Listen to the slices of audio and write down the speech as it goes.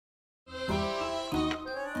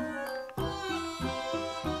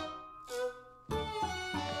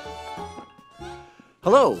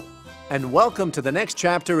Hello, and welcome to the next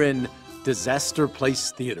chapter in Disaster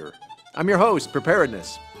Place Theater. I'm your host,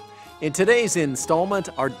 Preparedness. In today's installment,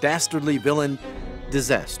 our dastardly villain,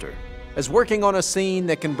 Disaster, is working on a scene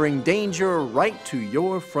that can bring danger right to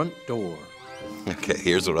your front door. Okay,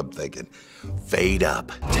 here's what I'm thinking. Fade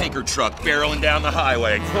up. Tanker truck barreling down the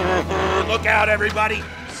highway. Look out, everybody!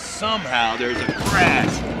 Somehow there's a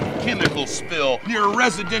crash, chemical spill near a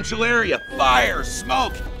residential area, fire,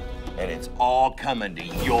 smoke, and it's all coming to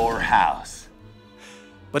your house.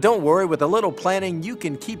 But don't worry, with a little planning, you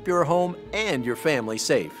can keep your home and your family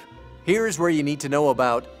safe. Here's where you need to know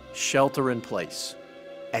about shelter in place.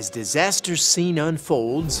 As disaster scene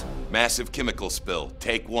unfolds, Massive chemical spill,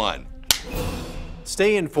 take one.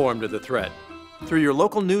 stay informed of the threat through your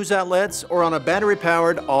local news outlets or on a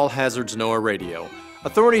battery-powered All Hazards NOAA radio.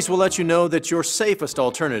 Authorities will let you know that your safest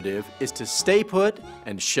alternative is to stay put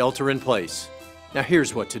and shelter in place. Now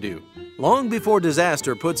here's what to do. Long before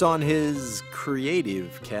Disaster puts on his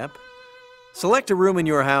creative cap, select a room in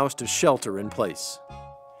your house to shelter in place.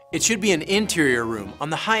 It should be an interior room on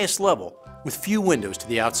the highest level with few windows to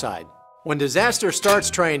the outside. When Disaster starts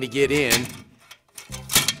trying to get in,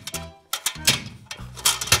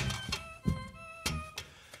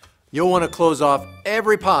 you'll want to close off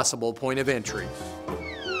every possible point of entry.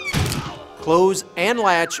 Close and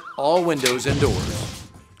latch all windows and doors.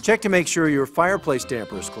 Check to make sure your fireplace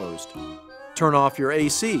damper is closed. Turn off your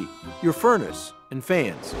AC, your furnace, and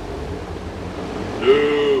fans.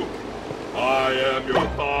 Luke, I am your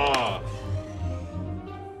boss.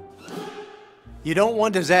 You don't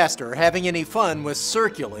want Disaster having any fun with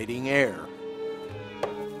circulating air.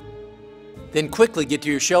 Then quickly get to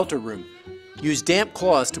your shelter room. Use damp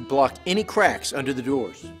cloths to block any cracks under the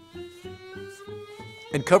doors.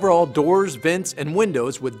 And cover all doors, vents, and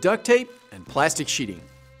windows with duct tape and plastic sheeting.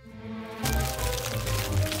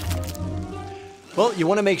 Well, you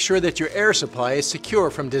want to make sure that your air supply is secure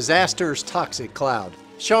from Disaster's toxic cloud.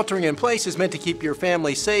 Sheltering in place is meant to keep your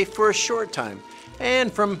family safe for a short time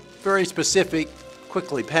and from very specific,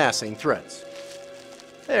 quickly passing threats.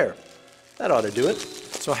 There, that ought to do it.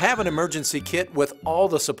 So have an emergency kit with all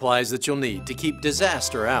the supplies that you'll need to keep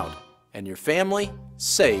Disaster out and your family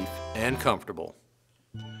safe and comfortable.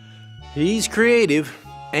 He's creative,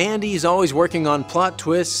 and he's always working on plot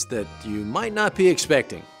twists that you might not be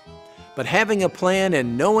expecting. But having a plan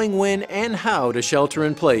and knowing when and how to shelter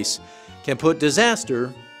in place can put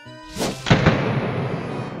Disaster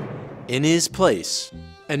in his place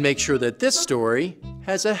and make sure that this story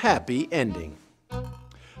has a happy ending.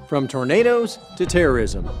 From tornadoes to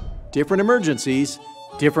terrorism, different emergencies,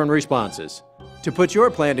 different responses. To put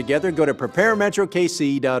your plan together, go to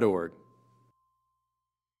preparemetrokc.org.